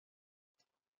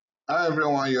Hi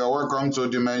everyone, you are welcome to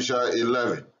Dementia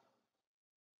 11.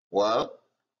 Well,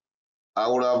 I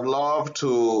would have loved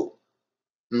to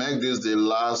make this the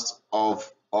last of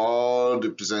all the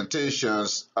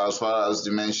presentations as far as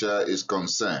dementia is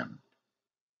concerned,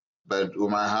 but we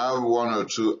might have one or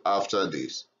two after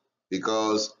this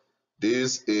because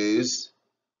this is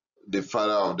the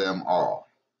father of them all,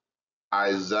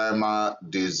 Alzheimer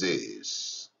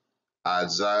disease.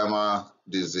 Alzheimer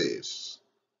disease.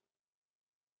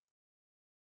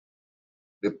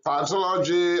 The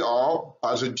pathology or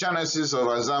pathogenesis of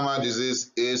Alzheimer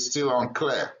disease is still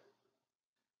unclear.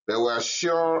 They were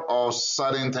sure of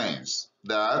certain things,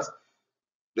 that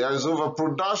there is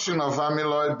overproduction of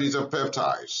amyloid beta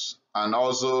peptides and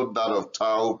also that of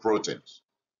tau proteins.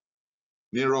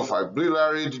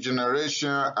 Neurofibrillary degeneration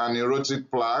and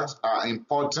neurotic plaques are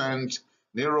important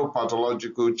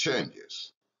neuropathological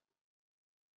changes.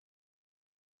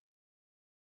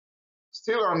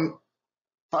 Still on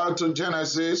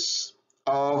pathogenesis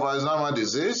of Alzheimer's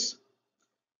disease,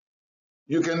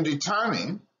 you can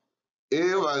determine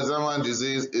if Alzheimer's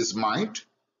disease is mild,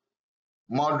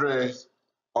 moderate,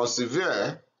 or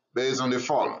severe based on the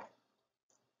following.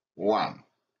 1.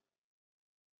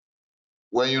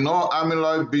 When you know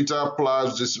amyloid beta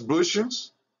plaque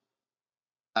distributions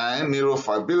and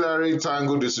neurofibrillary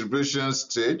tangle distribution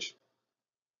stage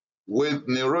with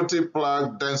neurotic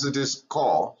plaque density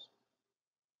score,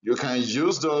 you can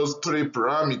use those three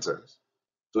parameters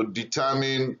to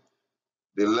determine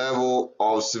the level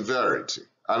of severity,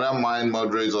 either mild,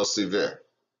 moderate, or severe.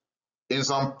 In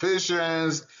some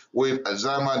patients with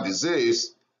Alzheimer's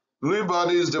disease, Lewy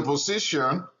body's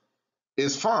deposition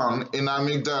is found in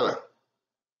amygdala.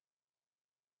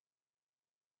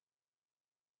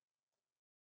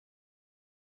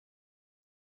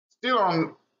 Still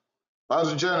on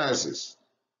pathogenesis,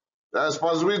 there is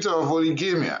possibility of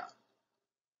oligemia,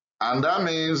 and that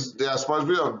means there is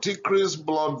possibility of decreased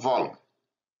blood volume,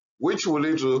 which will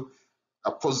lead to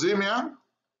aposemia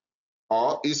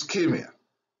or ischemia,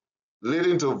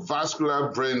 leading to vascular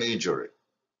brain injury.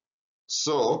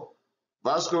 So,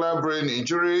 vascular brain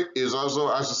injury is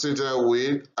also associated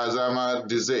with Alzheimer's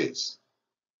disease.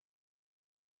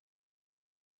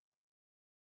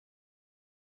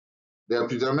 The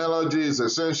epidemiology is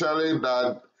essentially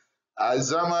that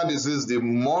Alzheimer's disease is the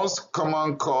most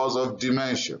common cause of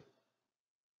dementia.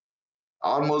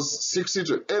 Almost 60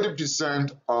 to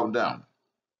 80% of them.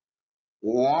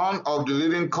 One of the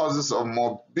leading causes of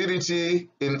morbidity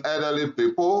in elderly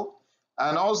people,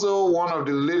 and also one of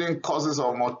the leading causes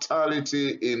of mortality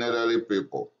in elderly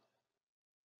people.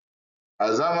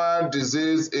 Alzheimer's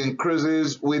disease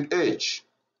increases with age.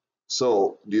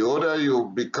 So the older you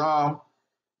become,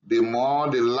 the more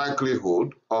the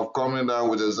likelihood of coming down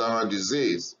with Alzheimer's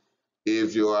disease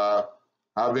if you are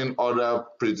having other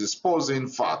predisposing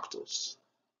factors.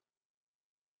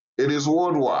 It is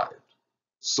worldwide,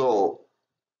 so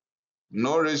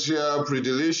no racial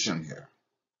predilection here,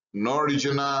 no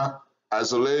regional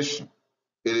isolation.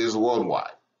 It is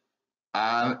worldwide,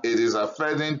 and it is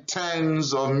affecting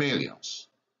tens of millions,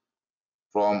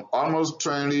 from almost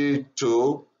 20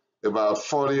 to about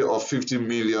 40 or 50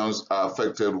 millions are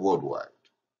affected worldwide.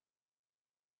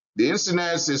 The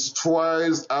incidence is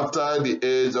twice after the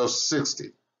age of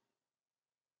 60.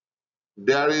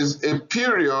 There is a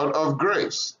period of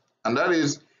grace, and that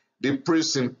is the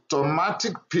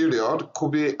pre-symptomatic period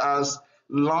could be as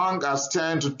long as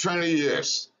 10 to 20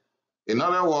 years. In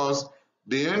other words,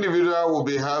 the individual will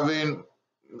be having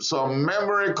some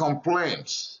memory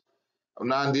complaints.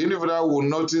 Now, the individual will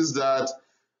notice that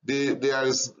there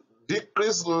is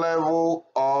decreased level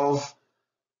of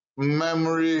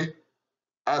memory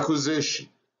acquisition.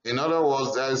 In other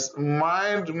words, there is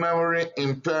mild memory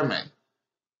impairment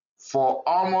for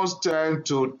almost 10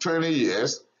 to 20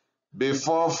 years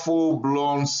before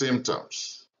full-blown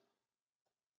symptoms.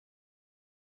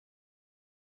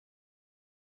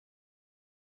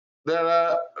 There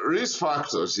are risk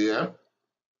factors here.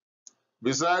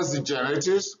 Besides the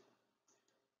genetics,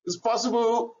 it's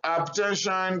possible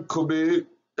hypertension could be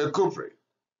a culprit.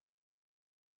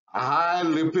 High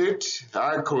lipid,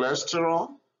 high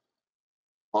cholesterol,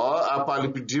 or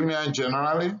hyperlipidemia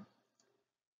generally.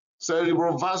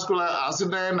 Cerebrovascular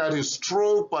accident, that is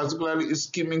stroke, particularly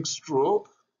ischemic stroke.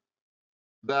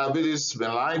 Diabetes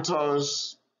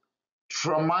mellitus,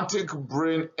 traumatic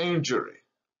brain injury,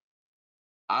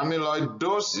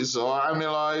 amyloidosis or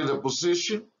amyloid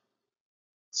deposition,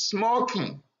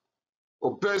 smoking,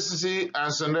 obesity,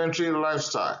 and sedentary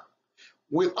lifestyle.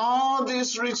 With all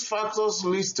these risk factors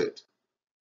listed,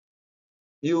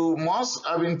 you must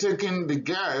have been taking the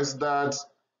guess that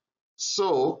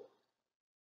so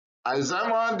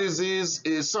Alzheimer's disease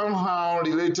is somehow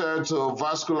related to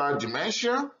vascular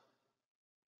dementia.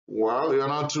 Well, you're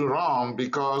not too wrong,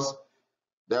 because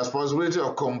there's possibility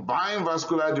of combined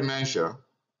vascular dementia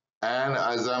and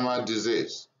Alzheimer's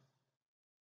disease.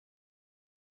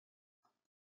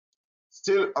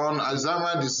 Still on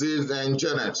Alzheimer's disease and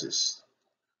genetics.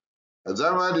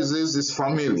 Alzheimer's disease is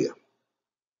familiar,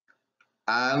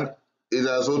 and it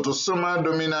has autosomal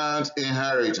dominant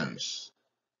inheritance.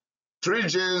 3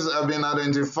 genes have been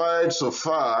identified so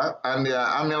far, and they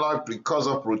are amyloid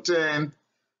precursor protein,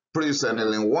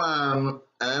 presenilin 1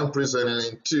 and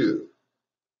presenilin 2.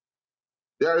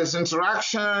 There is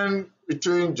interaction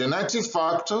between genetic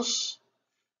factors,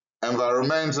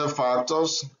 environmental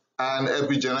factors, and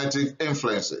epigenetic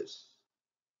influences.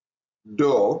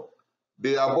 Though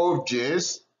the above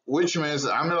genes, which means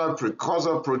amyloid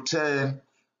precursor protein,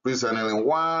 presenilin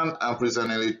 1 and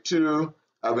presenilin 2,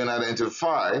 have been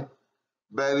identified,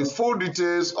 but the full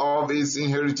details of its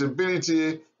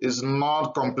inheritability is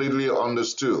not completely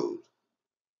understood.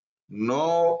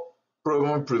 No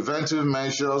proven preventive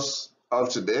measures of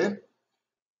today,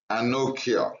 and no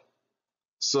cure.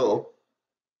 So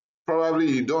probably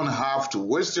you don't have to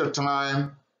waste your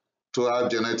time to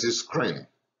have genetic screening.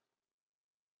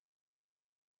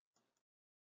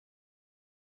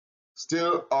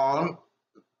 Still on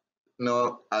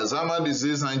Alzheimer's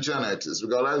disease and genetics,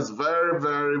 because that's very,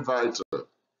 very vital.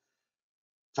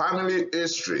 Family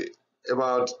history,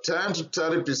 about 10 to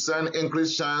 30%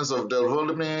 increased chance of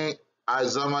developing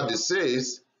Alzheimer's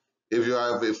disease if you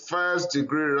have a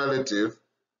first-degree relative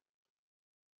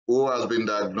who has been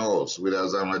diagnosed with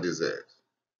Alzheimer's disease.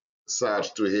 Sad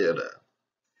to hear that.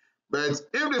 But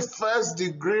if the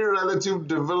first-degree relative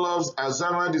develops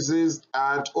Alzheimer's disease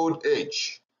at old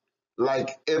age,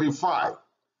 like 85,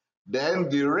 then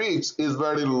the risk is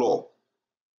very low.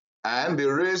 And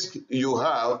the risk you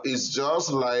have is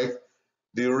just like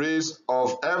the risk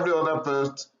of every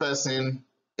other person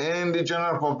in the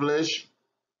general population.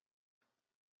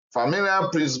 Familial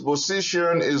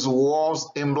predisposition is worse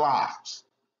in blacks.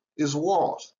 Is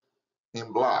worse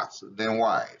in blacks than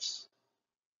whites.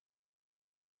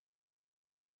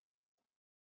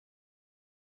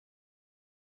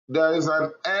 There is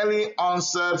an early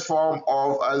onset form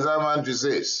of Alzheimer's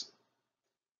disease,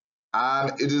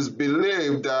 and it is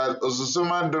believed that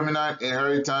autosomal dominant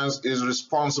inheritance is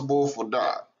responsible for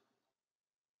that.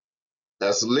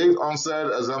 There's late onset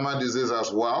Alzheimer's disease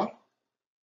as well,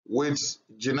 with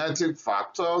genetic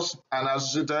factors and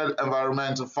associated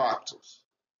environmental factors.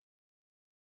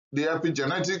 The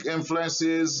epigenetic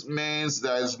influences means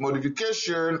there is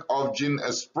modification of gene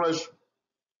expression,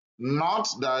 not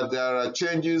that there are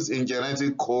changes in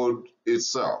genetic code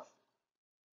itself.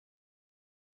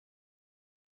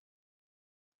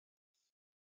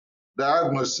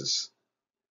 Diagnosis.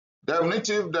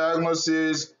 Definitive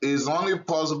diagnosis is only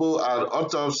possible at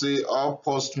autopsy or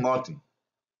post-mortem.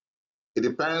 It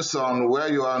depends on where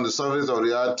you are on the surface of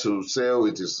the earth to say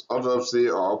it is autopsy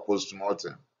or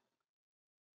post-mortem.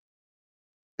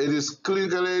 It is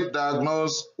clinically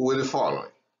diagnosed with the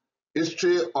following: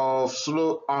 history of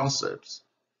slow onset.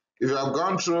 If you have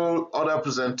gone through other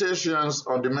presentations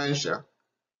of dementia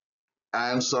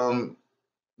and some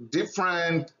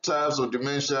different types of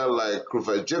dementia like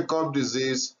Creutzfeldt-Jakob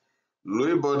disease,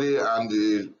 Lewy body, and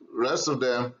the rest of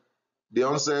them, the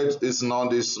onset is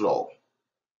not this slow.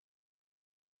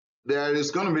 There is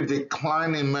going to be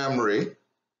decline in memory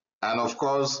and, of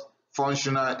course,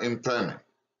 functional impairment.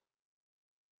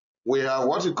 We have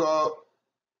what you call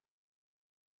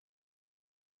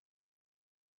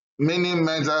mini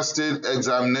mental state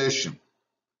examination,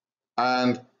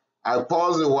 and I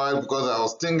paused a while because I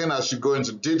was thinking I should go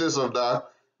into details of that,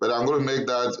 but I'm going to make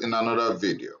that in another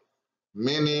video.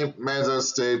 Mini mental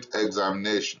state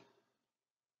examination.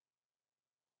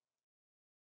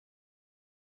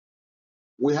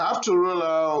 We have to rule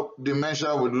out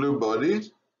dementia with Lewy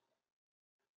body,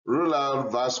 rule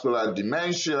out vascular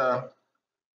dementia,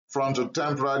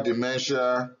 frontotemporal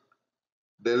dementia,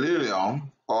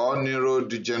 delirium, or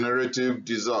neurodegenerative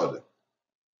disorder.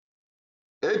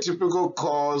 Atypical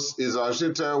cause is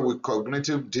associated with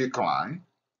cognitive decline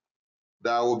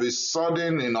that will be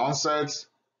sudden in onset,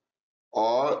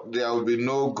 or there will be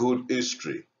no good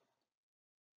history.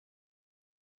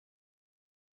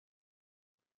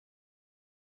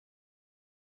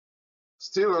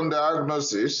 Still on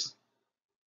diagnosis,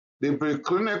 the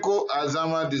preclinical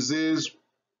Alzheimer's disease,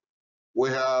 we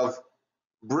have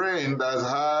brain that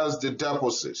has the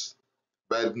deposits,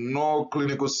 but no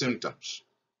clinical symptoms.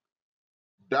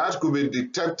 That could be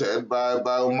detected by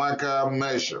biomarker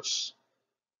measures.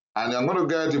 And I'm going to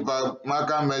get the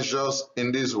biomarker measures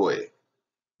in this way.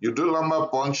 You do lumbar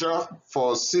puncture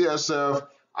for CSF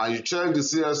and you check the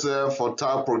CSF for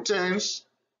tau proteins,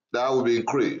 that will be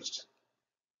increased.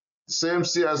 Same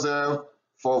CSF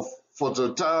for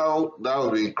phototau, that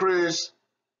will be increased.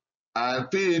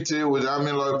 And PET with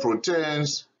amyloid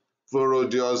proteins,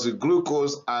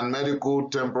 fluorodeoxyglucose, and medial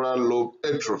temporal lobe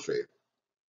atrophy.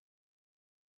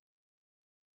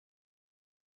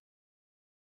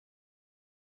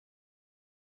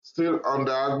 Still on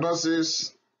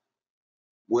diagnosis,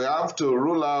 we have to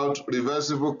rule out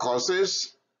reversible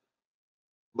causes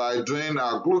by doing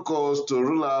our glucose to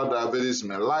rule out diabetes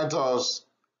mellitus,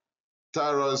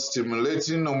 thyroid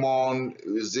stimulating hormone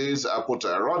disease,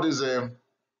 hypothyroidism,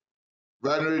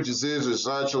 veterinary disease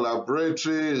research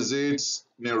laboratory, is it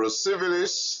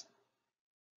neurosyphilis,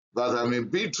 vitamin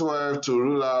B12 to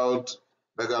rule out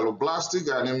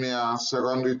megaloblastic anemia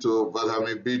secondary to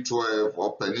vitamin B12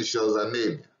 or pernicious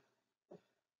anemia.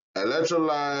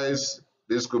 Electrolytes,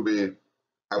 this could be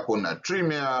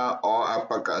hyponatremia or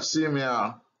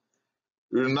hypercalcemia.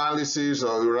 Urinalysis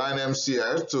or urine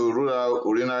MCS to rule out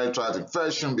urinary tract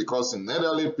infection, because in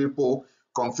elderly people,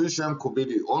 confusion could be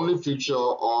the only feature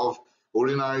of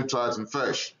urinary tract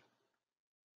infection.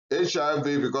 HIV,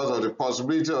 because of the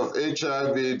possibility of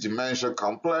HIV dementia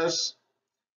complex.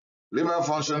 Liver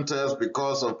function test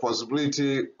because of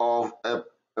possibility of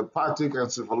hepatic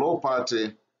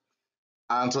encephalopathy.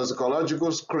 And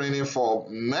toxicological screening for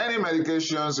many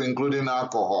medications, including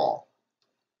alcohol.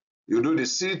 You do the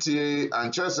CTA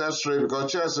and chest X-ray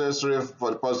because chest X-ray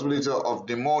for the possibility of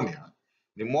pneumonia.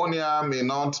 Pneumonia may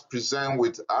not present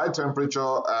with high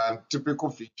temperature and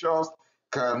typical features,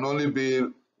 can only be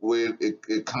with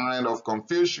a kind of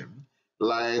confusion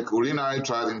like urinary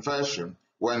tract infection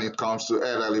when it comes to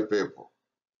elderly people.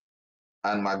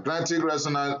 And magnetic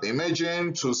resonance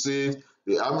imaging to see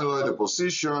the amyloid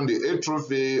deposition, the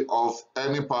atrophy of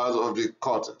any part of the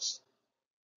cortex.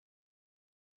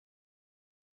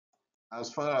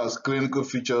 As far as clinical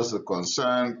features are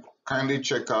concerned, kindly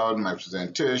check out my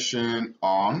presentation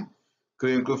on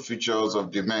clinical features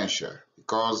of dementia,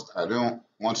 because I don't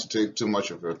want to take too much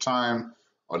of your time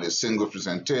on a single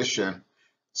presentation.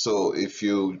 So if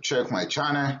you check my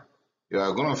channel, you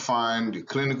are going to find the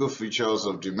clinical features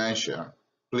of dementia.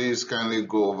 Please kindly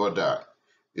go over that.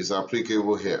 It's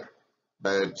applicable here.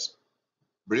 But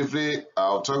briefly,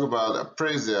 I'll talk about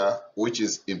apraxia, which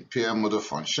is impaired motor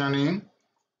functioning,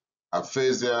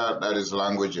 aphasia, that is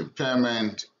language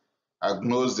impairment,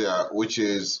 agnosia, which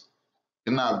is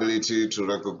inability to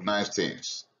recognize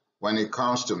things. When it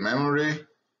comes to memory,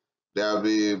 there will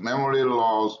be memory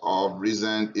loss of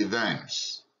recent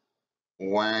events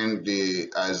when the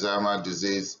Alzheimer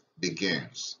disease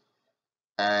begins.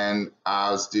 And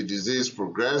as the disease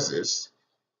progresses,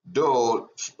 though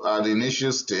at the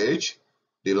initial stage,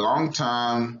 the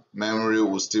long-term memory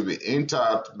will still be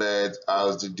intact, but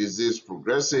as the disease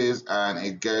progresses and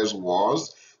it gets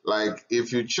worse, like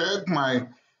if you check my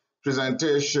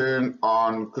presentation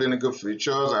on clinical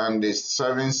features and the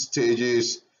 7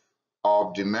 stages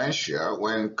of dementia,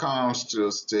 when it comes to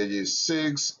stages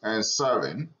 6 and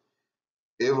 7,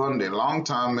 even the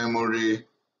long-term memory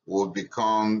will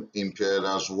become impaired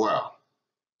as well.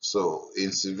 So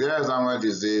in severe Alzheimer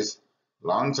disease,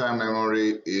 long-term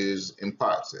memory is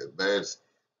impacted, but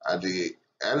at the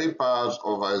early part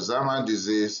of Alzheimer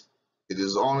disease, it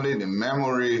is only the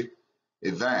memory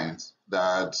events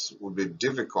that will be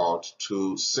difficult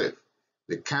to save.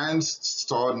 They can't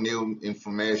store new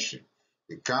information.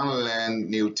 They can't learn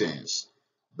new things.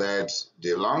 But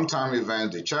the long-term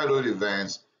events, the childhood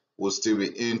events, will still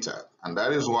be intact. And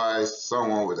that is why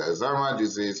someone with Alzheimer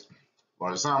disease,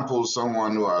 for example,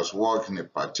 someone who has worked in a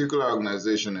particular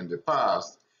organization in the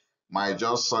past, might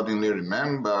just suddenly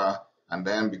remember and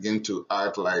then begin to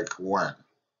act like one.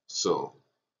 So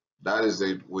that is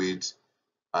it with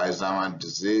Alzheimer's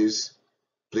disease.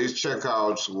 Please check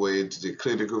out with the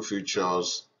clinical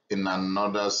features in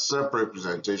another separate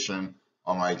presentation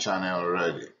on my channel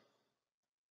already.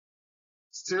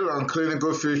 Still on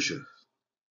clinical features,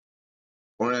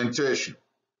 orientation.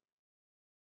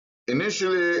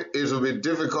 Initially, it will be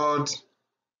difficult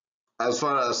as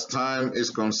far as time is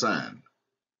concerned,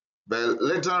 but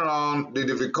later on, the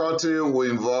difficulty will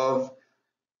involve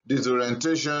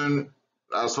disorientation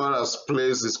as far as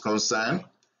place is concerned.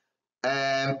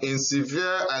 And in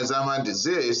severe Alzheimer's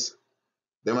disease,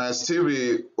 they might still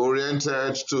be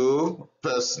oriented to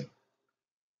person.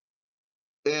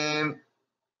 In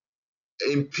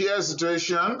impaired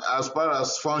situation, as far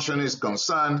as function is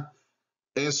concerned,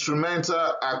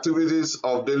 instrumental activities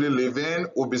of daily living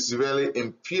will be severely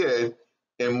impaired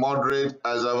in moderate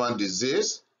Alzheimer's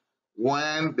disease,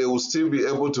 when they will still be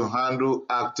able to handle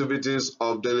activities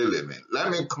of daily living.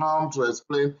 Let me come to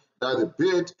explain that a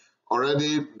bit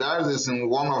already. That is in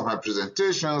one of my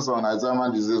presentations on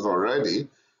Alzheimer's disease already,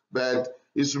 but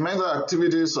instrumental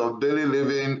activities of daily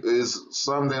living is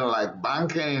something like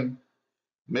banking,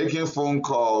 making phone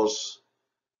calls,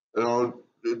 planning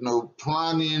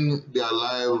their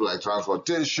life like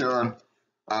transportation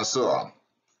and so on.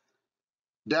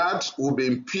 That will be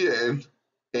impaired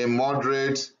in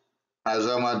moderate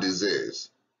Alzheimer's disease,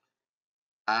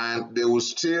 and they will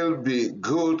still be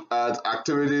good at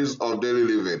activities of daily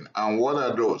living. And what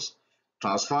are those?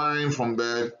 Transferring from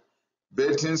bed,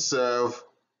 bathing self,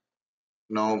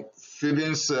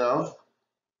 feeding self,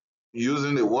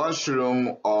 using the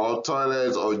washroom or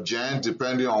toilet or gent,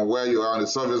 depending on where you are on the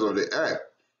surface of the earth.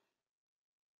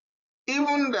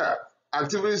 Even the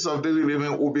activities of daily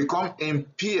living will become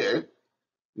impaired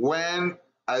when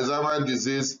Alzheimer's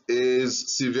disease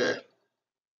is severe.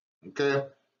 Okay,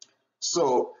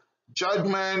 so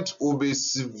judgment will be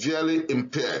severely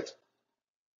impaired,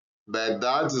 but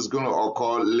that is going to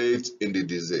occur late in the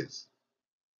disease.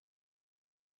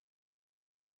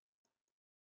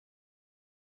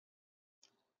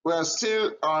 We are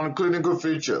still on clinical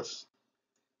features.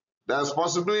 There's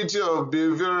possibility of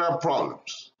behavioral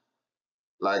problems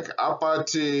like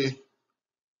apathy,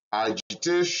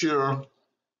 agitation,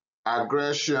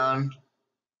 aggression,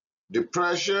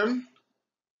 depression,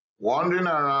 wandering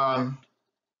around,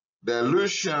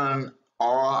 delusion,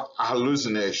 or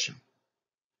hallucination.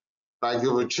 Like if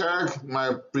you check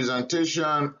my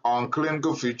presentation on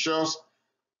clinical features,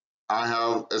 I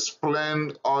have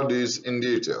explained all this in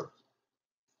detail.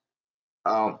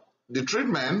 The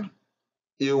treatment,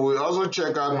 you will also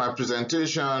check out my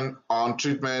presentation on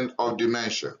treatment of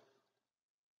dementia.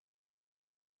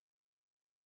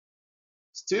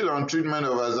 Still on treatment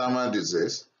of Alzheimer's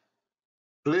disease,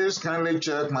 please kindly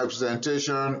check my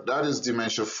presentation, that is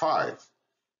Dementia 5.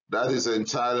 That is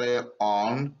entirely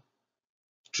on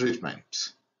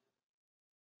treatment.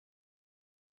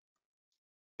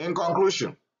 In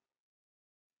conclusion,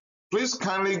 please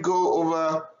kindly go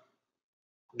over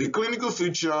the clinical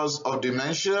features of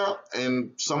dementia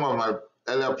in some of my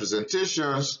earlier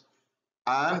presentations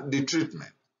and the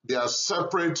treatment. They are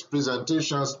separate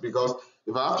presentations because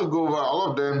if I have to go over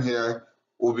all of them here,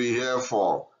 we'll be here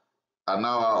for an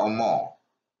hour or more.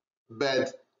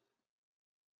 But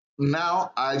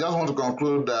now I just want to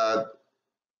conclude that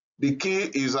the key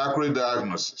is accurate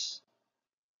diagnosis.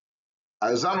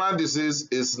 Alzheimer's disease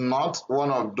is not one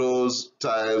of those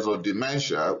types of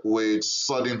dementia with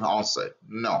sudden onset.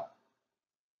 No.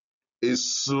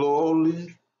 It's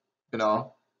slowly,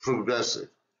 progressive.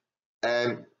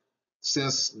 And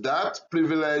since that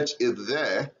privilege is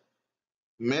there,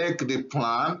 make the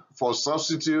plan for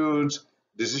substitute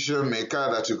decision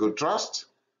maker that you could trust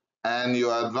and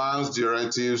your advance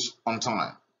directives on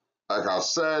time. Like I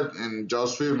said in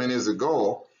just a few minutes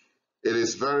ago, it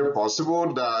is very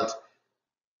possible that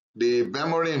the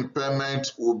memory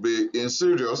impairment will be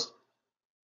insidious,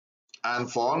 and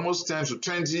for almost 10 to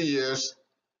 20 years,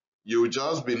 you'll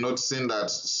just be noticing that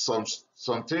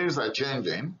some things are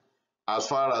changing as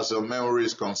far as your memory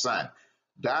is concerned.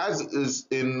 That is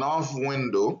enough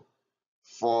window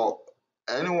for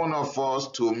any one of us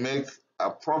to make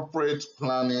appropriate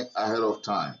planning ahead of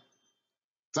time.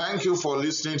 Thank you for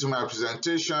listening to my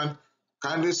presentation.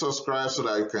 Kindly subscribe so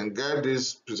that you can get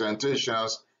these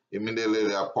presentations immediately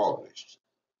they are published.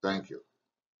 Thank you.